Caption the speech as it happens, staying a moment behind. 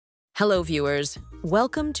Hello, viewers.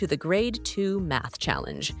 Welcome to the Grade 2 Math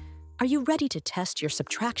Challenge. Are you ready to test your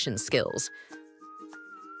subtraction skills?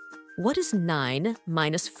 What is 9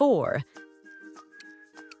 minus 4?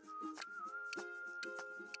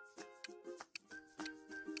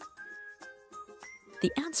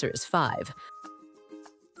 The answer is 5.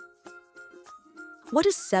 What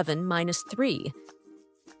is 7 minus 3?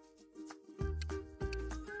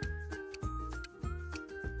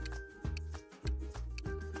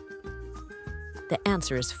 The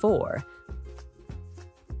answer is 4.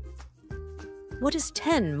 What is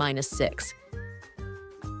 10 minus 6?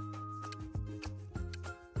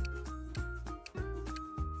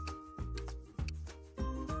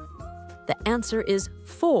 The answer is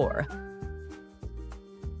 4.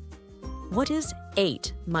 What is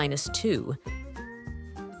 8 minus 2?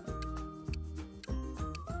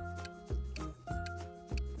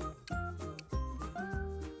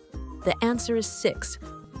 The answer is 6.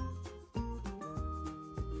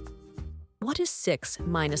 What is 6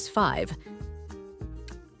 minus 5?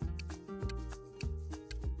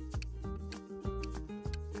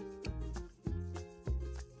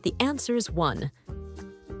 The answer is 1.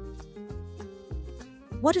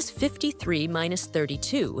 What is 53 minus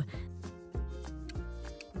 32?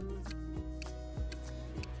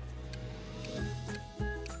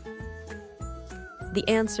 The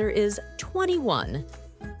answer is 21.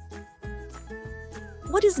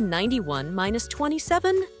 What is 91 minus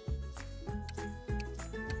 27?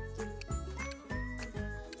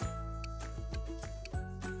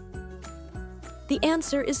 The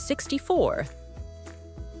answer is 64.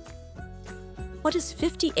 What is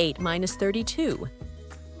 58 minus 32?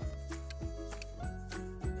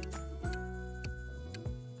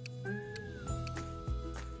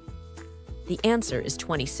 The answer is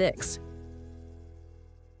 26.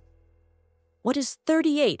 What is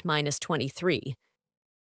 38 minus 23?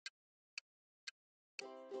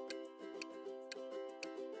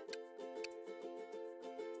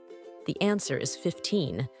 The answer is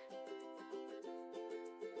 15.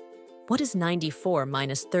 What is 94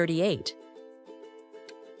 minus 38?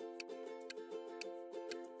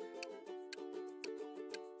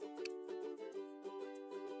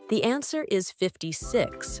 The answer is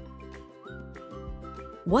 56.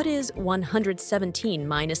 What is 117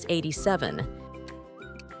 minus 87?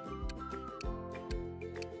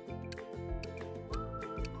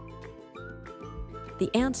 The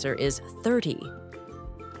answer is 30.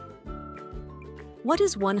 What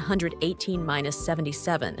is 118 minus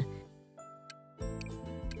 77?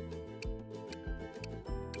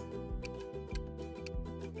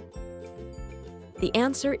 The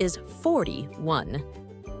answer is 41.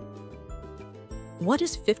 What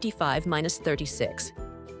is 55 minus 36?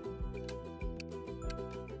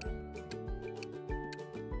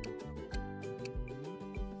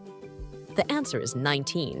 The answer is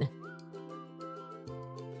 19.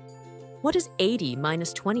 What is 80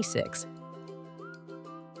 minus 26?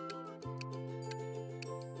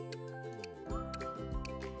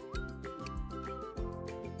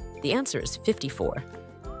 The answer is 54.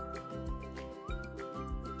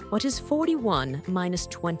 What is 41 minus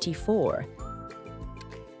 24?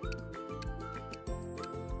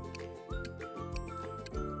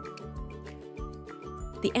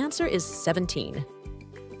 The answer is 17.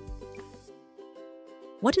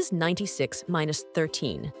 What is 96 minus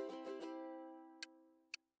 13?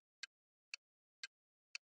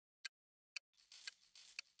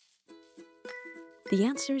 The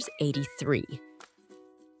answer is 83.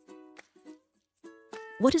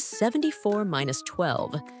 What is 74 minus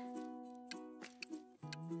 12?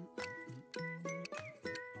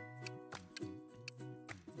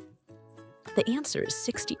 The answer is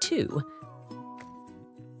 62.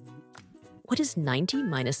 What is 90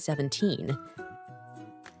 minus 17?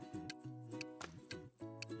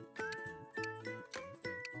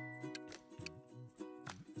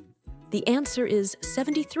 The answer is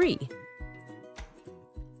 73.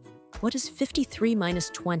 What is 53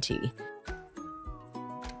 minus 20?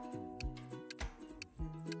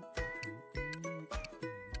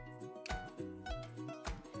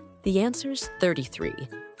 The answer is 33.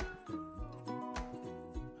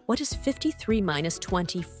 What is 53 minus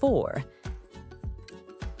 24?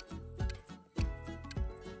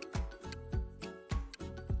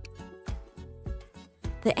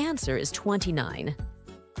 The answer is 29.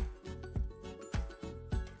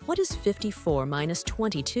 What is 54 minus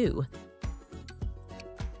 22?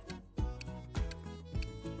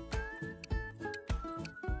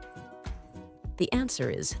 The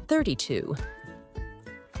answer is 32.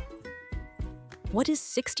 What is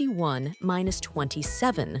 61 minus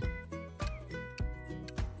 27?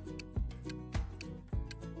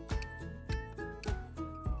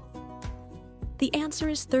 The answer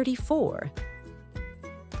is 34.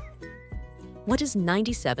 What is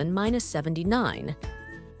 97 minus 79?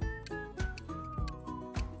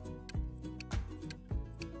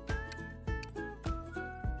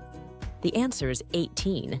 The answer is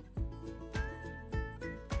 18.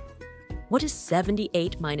 What is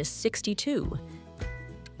 78 minus 62?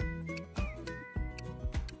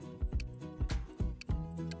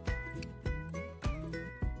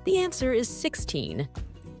 The answer is 16.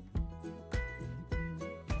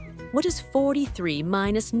 What is 43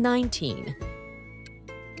 minus 19?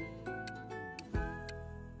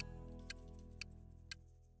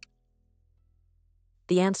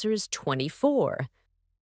 The answer is 24.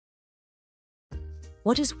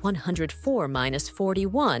 What is 104 minus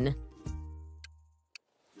 41?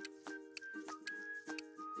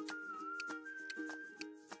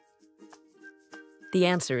 The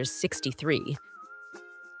answer is 63.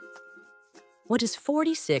 What is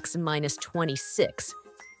 46 minus 26?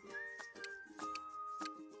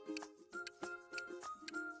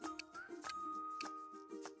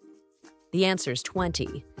 The answer is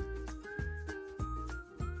 20.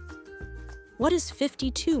 What is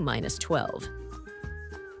 52 minus 12?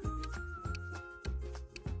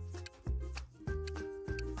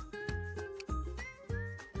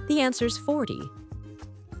 The answer is 40.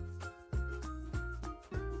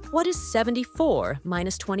 What is 74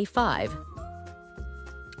 minus 25?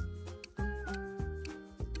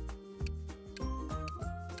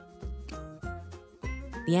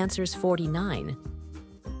 The answer is 49.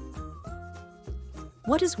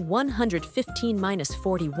 What is 115 minus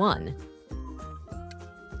 41?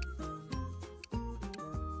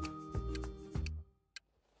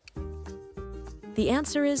 The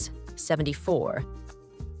answer is 74.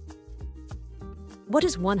 What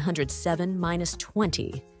is 107 minus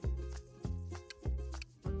 20?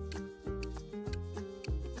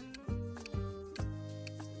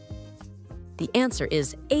 The answer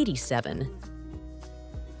is 87.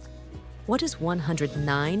 What is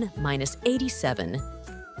 109 minus 87?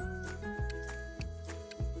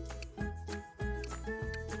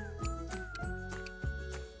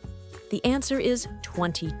 The answer is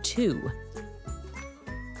 22.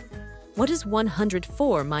 What is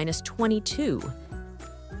 104 minus 22?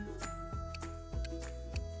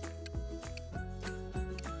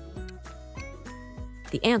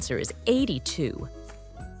 The answer is 82.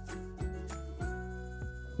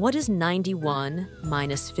 What is 91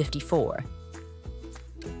 minus 54?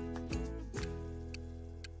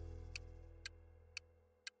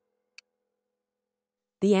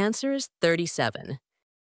 The answer is 37.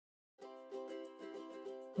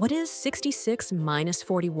 What is 66 minus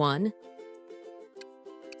 41?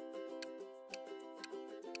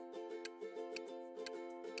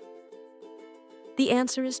 The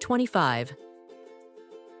answer is 25.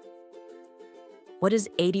 What is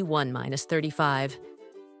 81 minus 35?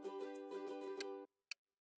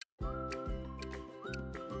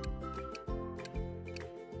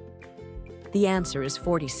 The answer is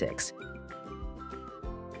 46.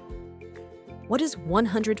 What is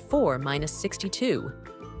 104 minus 62?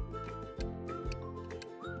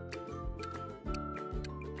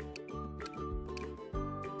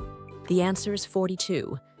 The answer is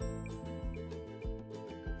 42.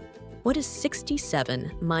 What is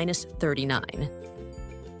 67 minus 39?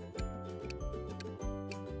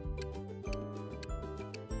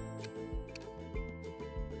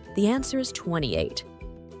 The answer is 28.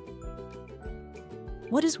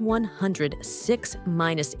 What is 106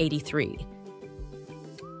 minus 83?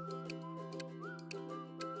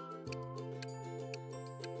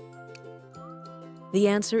 The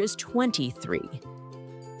answer is 23.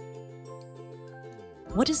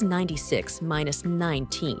 What is 96 minus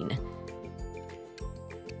 19?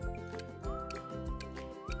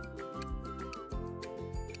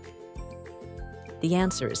 The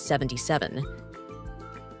answer is 77.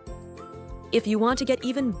 If you want to get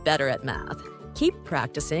even better at math, keep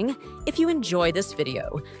practicing. If you enjoy this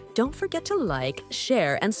video, don't forget to like,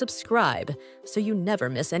 share, and subscribe so you never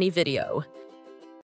miss any video.